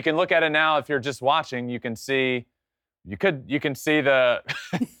 Yep. And you can look at it now if you're just watching. You can see the you can see the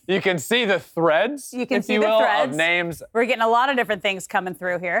threads. You can if see you the will, threads of names. We're getting a lot of different things coming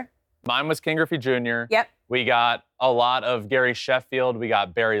through here. Mine was Ken Griffey Jr. Yep. We got a lot of Gary Sheffield. We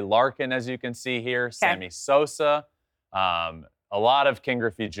got Barry Larkin, as you can see here. Sammy Sosa. A lot of Ken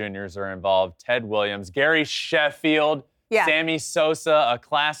Griffey Jr.'s are involved. Ted Williams, Gary Sheffield, Sammy Sosa, a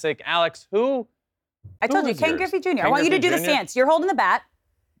classic. Alex, I told you, Ken Griffey Jr. I want you to do the stance. You're holding the bat.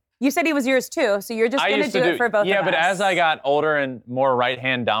 You said he was yours too, so you're just going to do it for both of us. Yeah, but as I got older and more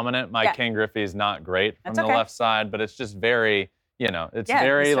right-hand dominant, my Ken Griffey is not great from the left side, but it's just very, it's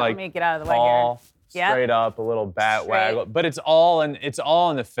very let me get out of the way tall, here. straight up, a little bat waggle, but it's all in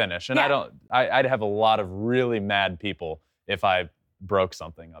the finish. And I'd have a lot of really mad people if I broke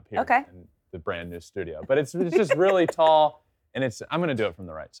something up here in the brand new studio. But it's just really tall. And I'm going to do it from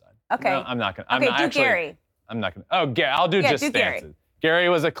the right side. Okay. No, I'm not going to. Okay, Gary. I'm not going to. Oh, Gary. I'll do just stances. Gary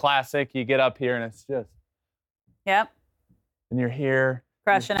was a classic. You get up here and it's just. Yep. And you're here.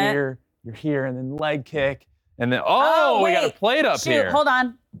 Crushing it. You're here and then leg kick. And then, we got a plate up here. Hold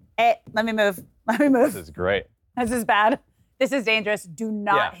on. Hey, let me move. This is great. This is bad. This is dangerous. Do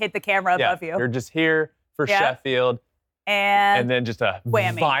not hit the camera above you. You're just here for Sheffield. And then just a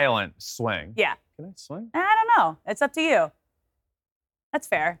violent swing. Yeah. Can I swing? I don't know. It's up to you. That's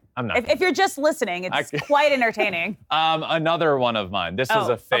fair. I'm not. If you're just listening, it's quite entertaining. Another one of mine. This was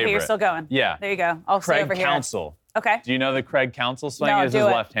a favorite. Okay, you're still going. Yeah. There you go. I'll stay over here. Craig Counsell. Okay. Do you know the Craig Counsell swing? No, This is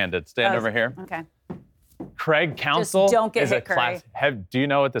left-handed. Stand over here. Okay. Craig Counsell don't get is hit, a class. Do you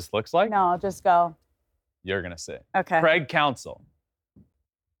know what this looks like? No, just go. You're gonna see. Okay. Craig Counsell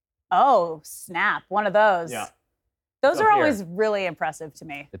Oh, snap. One of those. Yeah. Those It's are up here. always really impressive to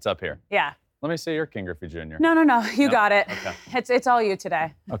me. It's up here. Yeah. Let me see your King Griffey Jr. No. You got it. Okay. It's all you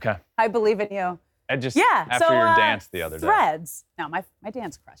today. Okay. I believe in you. I just, Yeah. after so, your dance the other day. Threads. No, my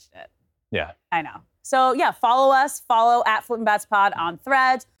dance crushed it. Yeah. I know. So, yeah, follow us. Follow at Flippin' Bats Pod on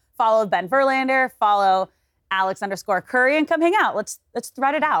Threads. Follow Ben Verlander. Follow Alex_Curry and come hang out. Let's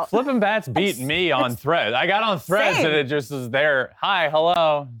thread it out. Flippin' Bats beat me on Threads. I got on Threads Same. and it just was there. Hi,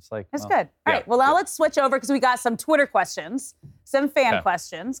 hello. It's like, That's well, good. All right. Well, now let's switch over because we got some Twitter questions, some fan Okay.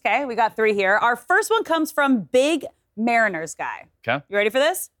 questions. Okay. We got 3 here. Our first one comes from Big Mariners guy. Okay. You ready for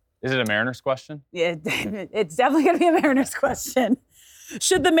this? Is it a Mariners question? Yeah, it's definitely going to be a Mariners question.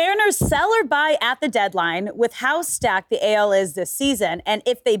 Should the Mariners sell or buy at the deadline with how stacked the AL is this season? And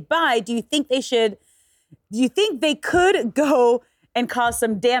if they buy, do you think they could go and cause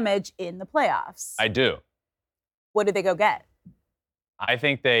some damage in the playoffs? I do. What did they go get? I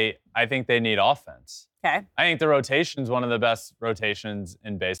think they need offense. Okay. I think the rotation's one of the best rotations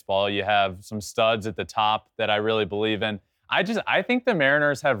in baseball. You have some studs at the top that I really believe in. I think the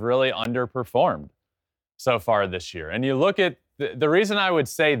Mariners have really underperformed so far this year. And you look at the reason I would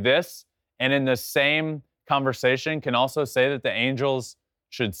say this, and in the same conversation can also say that the Angels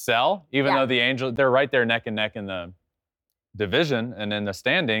should sell, even though the Angels, they're right there neck and neck in the division and in the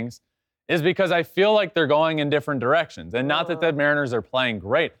standings, is because I feel like they're going in different directions. And not that the Mariners are playing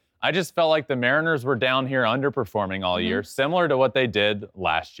great. I just felt like the Mariners were down here underperforming all year, similar to what they did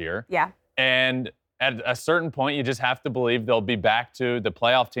last year. Yeah. And at a certain point, you just have to believe they'll be back to the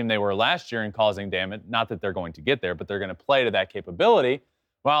playoff team they were last year and causing damage. Not that they're going to get there, but they're going to play to that capability.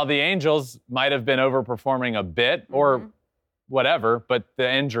 While the Angels might have been overperforming a bit or whatever, but the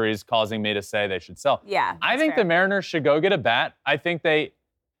injuries causing me to say they should sell. Yeah. I think the Mariners should go get a bat. I think they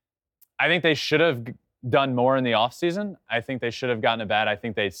should have done more in the offseason. I think they should have gotten a bat. I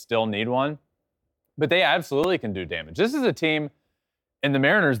think they still need one. But they absolutely can do damage. This is a team in the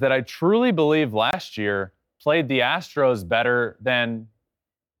Mariners that I truly believe last year played the Astros better than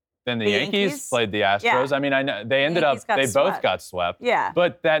the Yankees played the Astros. Yeah. I mean, I know they both got swept. Yeah.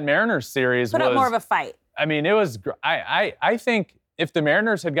 But that Mariners series Put up more of a fight. I mean, it was. I think if the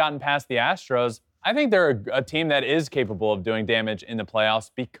Mariners had gotten past the Astros, I think they're a team that is capable of doing damage in the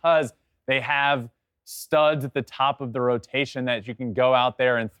playoffs because they have studs at the top of the rotation that you can go out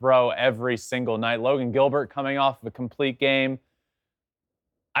there and throw every single night. Logan Gilbert coming off of a complete game.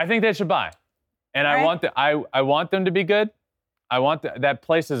 I think they should buy, and I want them to be good. I want that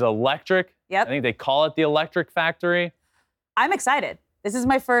place is electric. Yep. I think they call it the Electric Factory. I'm excited. This is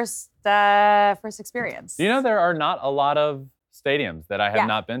my first experience. You know, there are not a lot of stadiums that I have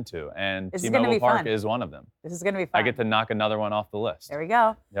not been to, and This is gonna T-Mobile be Park fun. is one of them. This is going to be fun. I get to knock another one off the list. There we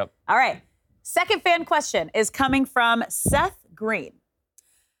go. Yep. All right. Second fan question is coming from Seth Green.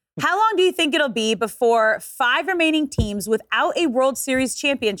 How long do you think it'll be before 5 remaining teams without a World Series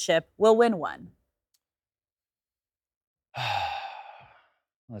championship will win one?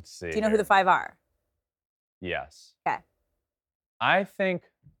 Let's see. Do you know who the 5 are? Yes. Okay. I think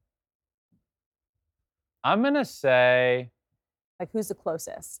I'm going to say, Like, who's the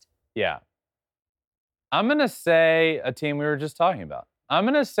closest? yeah. I'm going to say a team we were just talking about. I'm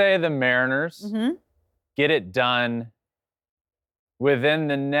going to say the Mariners Mm-hmm. get it done within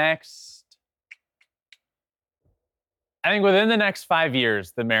the next 5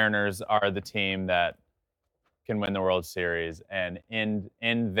 years, the Mariners are the team that can win the World Series and in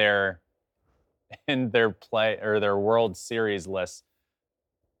their play or their World Series list.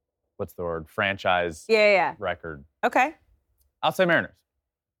 What's the word? Franchise Yeah. record. Okay. I'll say Mariners.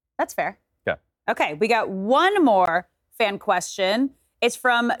 That's fair. Okay. Okay. We got one more fan question. It's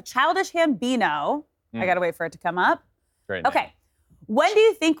from Childish Hambino. I got to wait for it to come up. Great name. Okay. When do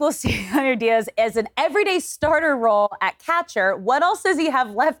you think we'll see Hunter Diaz as an everyday starter role at catcher? What else does he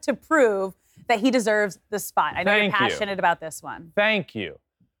have left to prove that he deserves the spot? I know you're Thank you. passionate about this one. Thank you.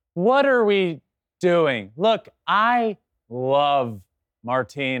 What are we doing? Look, I love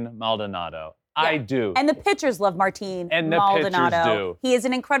Martin Maldonado. I do. And the pitchers love Martin And the Maldonado. pitchers do. He is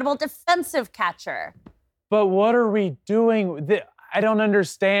an incredible defensive catcher. But what are we doing? I don't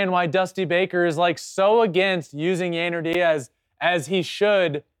understand why Dusty Baker is like so against using Yainer Diaz as he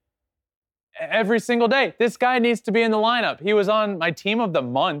should every single day. This guy needs to be in the lineup. He was on my team of the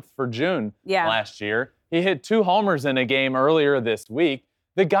month for June last year. He hit 2 homers in a game earlier this week.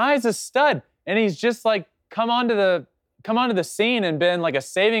 The guy's a stud, and he's just like come onto the scene and been like a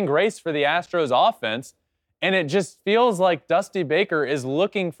saving grace for the Astros offense. And it just feels like Dusty Baker is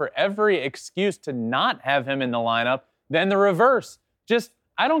looking for every excuse to not have him in the lineup, then the reverse.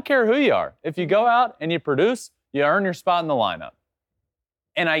 I don't care who you are. If you go out and you produce, you earn your spot in the lineup.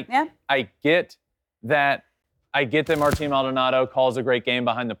 And I get that. I get that Martin Maldonado calls a great game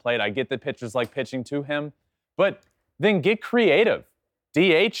behind the plate. I get that pitchers like pitching to him. But then get creative.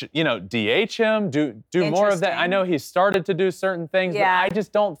 DH him, do more of that. I know he started to do certain things, but I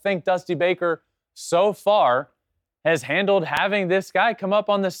just don't think Dusty Baker so far has handled having this guy come up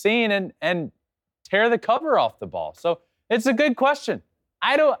on the scene and tear the cover off the ball. So it's a good question.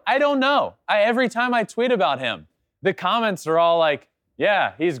 I don't know. Every time I tweet about him, the comments are all like,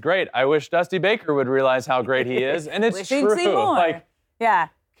 yeah, he's great. I wish Dusty Baker would realize how great he is. And it's true. See more. Like, yeah.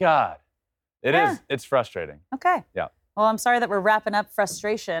 God, it's frustrating. Okay. Yeah. Well, I'm sorry that we're wrapping up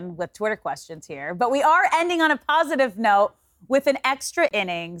frustration with Twitter questions here, but we are ending on a positive note with an extra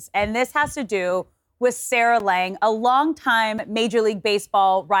innings, and this has to do with Sarah Lang, a longtime Major League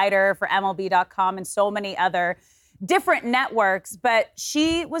Baseball writer for MLB.com and so many other different networks, but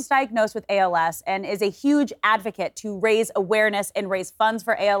she was diagnosed with ALS and is a huge advocate to raise awareness and raise funds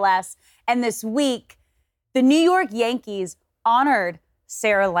for ALS. And this week, the New York Yankees honored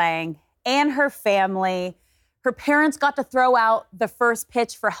Sarah Lang and her family. Her parents got to throw out the first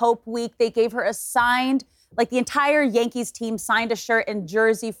pitch for Hope Week. They gave her a signed, like the entire Yankees team signed a shirt and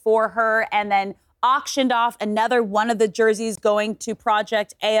jersey for her and then auctioned off another one of the jerseys going to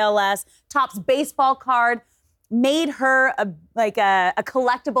Project ALS. Topps baseball card, made her a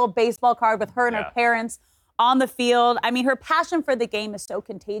collectible baseball card with her and her parents on the field. I mean, her passion for the game is so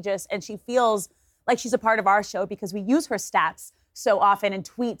contagious, and she feels like she's a part of our show because we use her stats so often in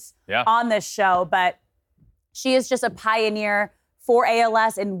tweets on this show. But she is just a pioneer for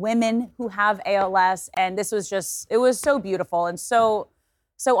ALS and women who have ALS. And this was it was so beautiful and so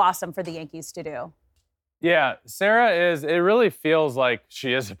awesome for the Yankees to do. Yeah, Sarah it really feels like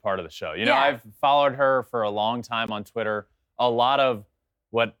she is a part of the show. You know, I've followed her for a long time on Twitter. A lot of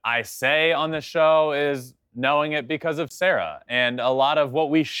what I say on the show is knowing it because of Sarah. And a lot of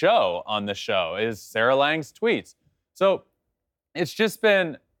what we show on the show is Sarah Lang's tweets. So it's just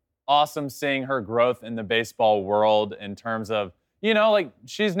been awesome seeing her growth in the baseball world in terms of, you know, like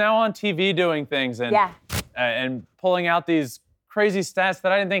she's now on TV doing things and pulling out these crazy stats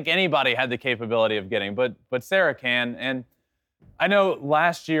that I didn't think anybody had the capability of getting, but Sarah can. And I know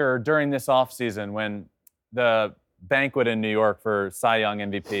last year during this offseason when the banquet in New York for Cy Young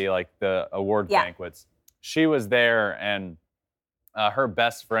MVP, like the award banquets, she was there and her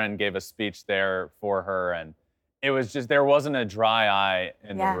best friend gave a speech there for her. And it was just, there wasn't a dry eye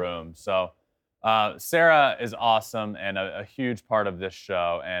in the room. So Sarah is awesome and a huge part of this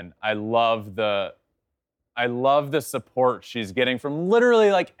show. And I love the support she's getting from literally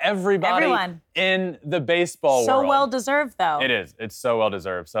like everybody in the baseball world. So well deserved, though. It is. It's so well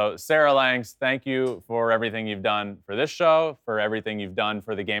deserved. So Sarah Langs, thank you for everything you've done for this show, for everything you've done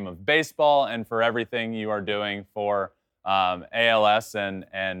for the game of baseball, and for everything you are doing for ALS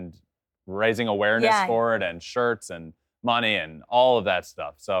and raising awareness for it, and shirts and money and all of that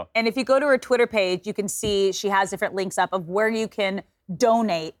stuff. So, and if you go to her Twitter page, you can see she has different links up of where you can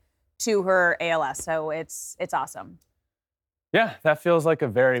donate to her ALS. So it's awesome. Yeah, that feels like a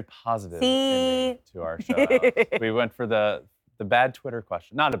very positive ending to our show. We went for the bad Twitter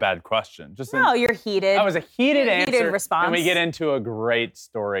question. Not a bad question. You're heated. That was a heated answer. Heated response. And we get into a great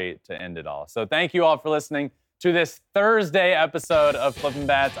story to end it all. So thank you all for listening to this Thursday episode of Flippin'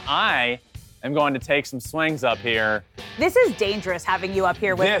 Bats. I am going to take some swings up here. This is dangerous having you up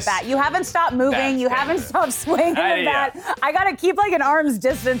here with the bat. You haven't stopped moving. You haven't stopped swinging the bat. I got to keep like an arm's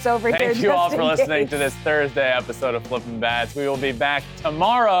distance over here. Thank you all for listening to this Thursday episode of Flippin' Bats. We will be back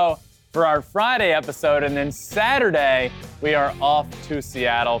tomorrow for our Friday episode. And then Saturday, we are off to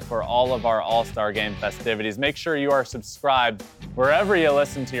Seattle for all of our All-Star Game festivities. Make sure you are subscribed wherever you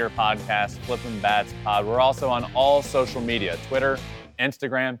listen to your podcast, Flippin' Bats Pod. We're also on all social media, Twitter,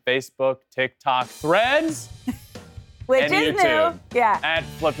 Instagram, Facebook, TikTok, Threads, which and is YouTube, new. at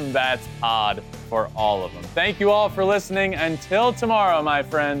Flippin' Bats Pod for all of them. Thank you all for listening. Until tomorrow, my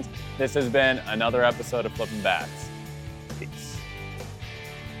friends, this has been another episode of Flippin' Bats.